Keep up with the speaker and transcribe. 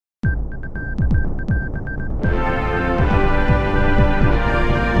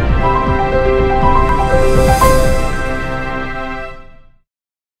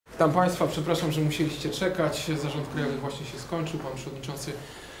Witam Państwa, przepraszam, że musieliście czekać. Zarząd Krajowy właśnie się skończył. Pan przewodniczący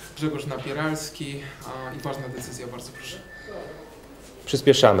Grzegorz Napieralski i ważna decyzja, bardzo proszę.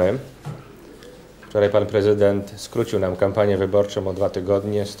 Przyspieszamy. Wczoraj pan prezydent skrócił nam kampanię wyborczą o 2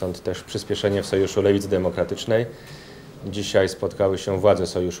 tygodnie, stąd też przyspieszenie w Sojuszu Lewicy Demokratycznej. Dzisiaj spotkały się władze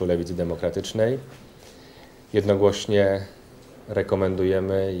Sojuszu Lewicy Demokratycznej. Jednogłośnie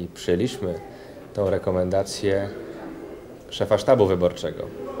rekomendujemy i przyjęliśmy tą rekomendację szefa sztabu wyborczego.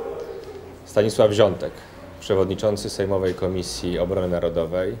 Stanisław Wziątek, przewodniczący Sejmowej Komisji Obrony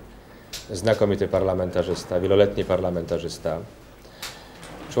Narodowej, znakomity parlamentarzysta, wieloletni parlamentarzysta.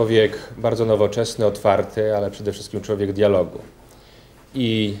 Człowiek bardzo nowoczesny, otwarty, ale przede wszystkim człowiek dialogu.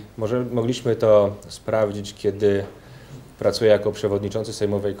 I mogliśmy to sprawdzić, kiedy pracuje jako przewodniczący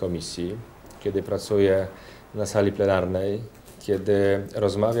Sejmowej Komisji, kiedy pracuje na sali plenarnej, kiedy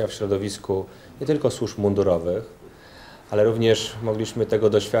rozmawia w środowisku nie tylko służb mundurowych, ale również mogliśmy tego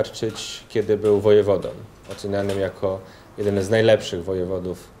doświadczyć, kiedy był wojewodą, ocenianym jako jeden z najlepszych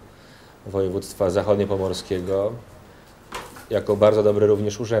wojewodów województwa zachodniopomorskiego, jako bardzo dobry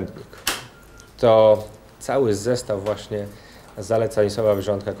również urzędnik. To cały zestaw właśnie zalet Stanisława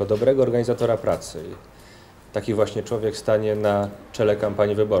Wziątka jako dobrego organizatora pracy. Taki właśnie człowiek stanie na czele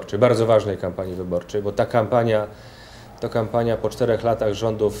kampanii wyborczej, bardzo ważnej kampanii wyborczej, bo ta kampania to kampania po 4 latach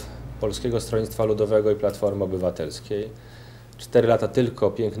rządów Polskiego Stronnictwa Ludowego i Platformy Obywatelskiej. 4 lata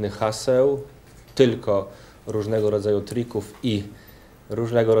tylko pięknych haseł, tylko różnego rodzaju trików i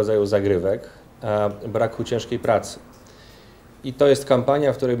różnego rodzaju zagrywek, a braku ciężkiej pracy. I to jest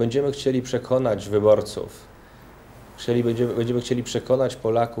kampania, w której będziemy chcieli przekonać wyborców, będziemy chcieli przekonać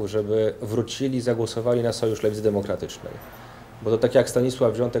Polaków, żeby wrócili, zagłosowali na Sojusz Lewicy Demokratycznej. Bo to tak jak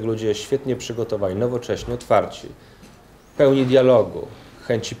Stanisław Wziątek, ludzie świetnie przygotowani, nowocześni, otwarci, pełni dialogu,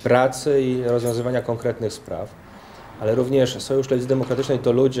 chęci pracy i rozwiązywania konkretnych spraw, ale również Sojusz Lewicy Demokratycznej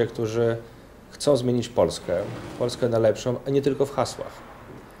to ludzie, którzy chcą zmienić Polskę na lepszą, a nie tylko w hasłach.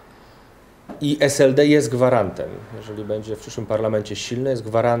 I SLD jest gwarantem, jeżeli będzie w przyszłym parlamencie silny, jest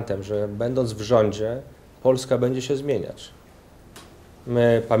gwarantem, że będąc w rządzie, Polska będzie się zmieniać.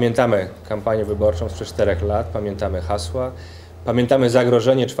 My pamiętamy kampanię wyborczą sprzed 4 lat, pamiętamy hasła, pamiętamy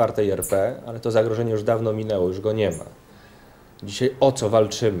zagrożenie 4. RP, ale to zagrożenie już dawno minęło, już go nie ma. Dzisiaj o co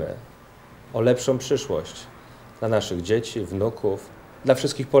walczymy? O lepszą przyszłość dla naszych dzieci, wnuków, dla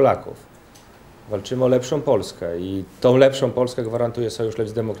wszystkich Polaków. Walczymy o lepszą Polskę i tą lepszą Polskę gwarantuje Sojusz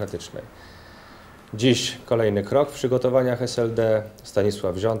Lewicy Demokratycznej. Dziś kolejny krok w przygotowaniach SLD,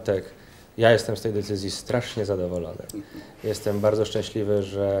 Stanisław Wziątek. Ja jestem z tej decyzji strasznie zadowolony. Jestem bardzo szczęśliwy,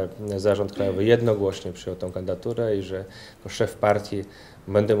 że Zarząd Krajowy jednogłośnie przyjął tę kandydaturę i że jako szef partii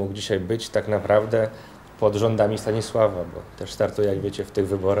będę mógł dzisiaj być tak naprawdę pod rządami Stanisława, bo też startuję, jak wiecie, w tych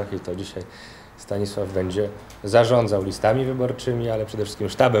wyborach i to dzisiaj Stanisław będzie zarządzał listami wyborczymi, ale przede wszystkim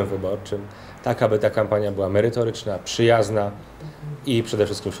sztabem wyborczym, tak aby ta kampania była merytoryczna, przyjazna i przede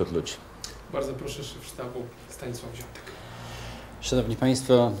wszystkim wśród ludzi. Bardzo proszę, szef sztabu Stanisław Wziątek. Szanowni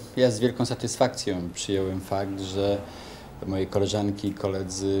Państwo, ja z wielką satysfakcją przyjąłem fakt, że moje koleżanki i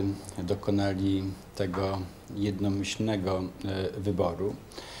koledzy dokonali tego jednomyślnego wyboru.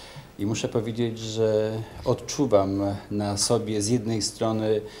 I muszę powiedzieć, że odczuwam na sobie z jednej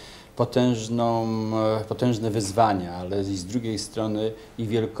strony potężne wyzwania, ale z drugiej strony i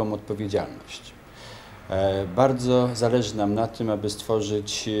wielką odpowiedzialność. Bardzo zależy nam na tym, aby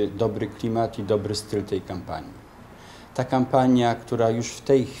stworzyć dobry klimat i dobry styl tej kampanii. Ta kampania, która już w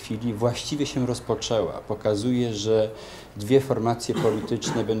tej chwili właściwie się rozpoczęła, pokazuje, że dwie formacje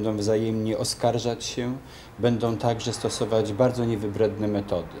polityczne będą wzajemnie oskarżać się, będą także stosować bardzo niewybredne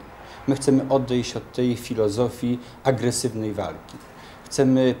metody. My chcemy odejść od tej filozofii agresywnej walki.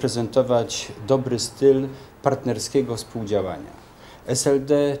 Chcemy prezentować dobry styl partnerskiego współdziałania.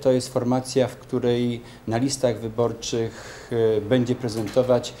 SLD to jest formacja, w której na listach wyborczych będzie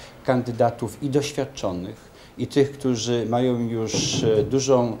prezentować kandydatów i doświadczonych, i tych, którzy mają już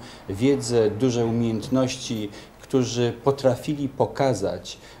dużą wiedzę, duże umiejętności, którzy potrafili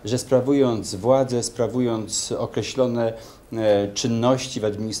pokazać, że sprawując władzę, sprawując określone czynności w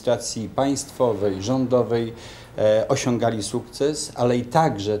administracji państwowej, rządowej, osiągali sukces, ale i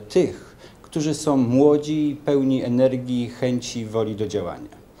także tych, którzy są młodzi i pełni energii, chęci, woli do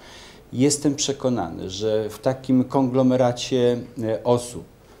działania. Jestem przekonany, że w takim konglomeracie osób,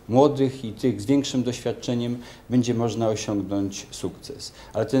 młodych i tych z większym doświadczeniem, będzie można osiągnąć sukces.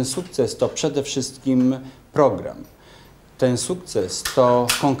 Ale ten sukces to przede wszystkim program. Ten sukces to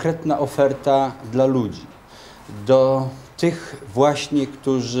konkretna oferta dla ludzi, do tych właśnie,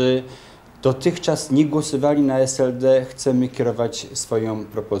 którzy dotychczas nie głosowali na SLD, chcemy kierować swoją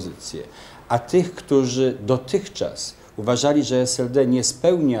propozycję. A tych, którzy dotychczas uważali, że SLD nie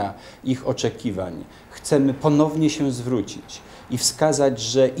spełnia ich oczekiwań, chcemy ponownie się zwrócić i wskazać,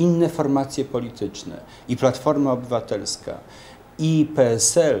 że inne formacje polityczne, i Platforma Obywatelska, i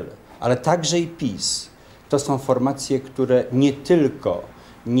PSL, ale także i PiS, to są formacje, które nie tylko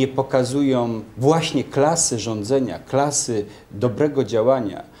nie pokazują właśnie klasy rządzenia, klasy dobrego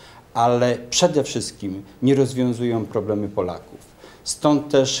działania, ale przede wszystkim nie rozwiązują problemy Polaków. Stąd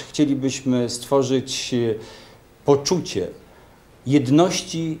też chcielibyśmy stworzyć poczucie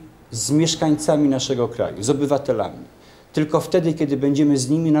jedności z mieszkańcami naszego kraju, z obywatelami. Tylko wtedy, kiedy będziemy z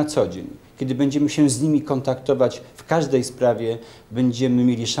nimi na co dzień, kiedy będziemy się z nimi kontaktować w każdej sprawie, będziemy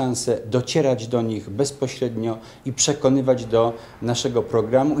mieli szansę docierać do nich bezpośrednio i przekonywać do naszego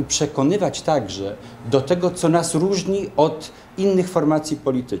programu i przekonywać także do tego, co nas różni od innych formacji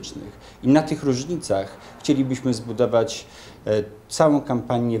politycznych. I na tych różnicach chcielibyśmy zbudować całą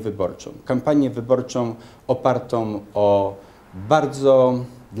kampanię wyborczą opartą o bardzo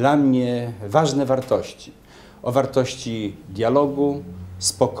dla mnie ważne wartości. O wartości dialogu,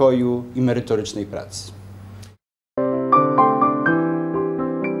 spokoju i merytorycznej pracy.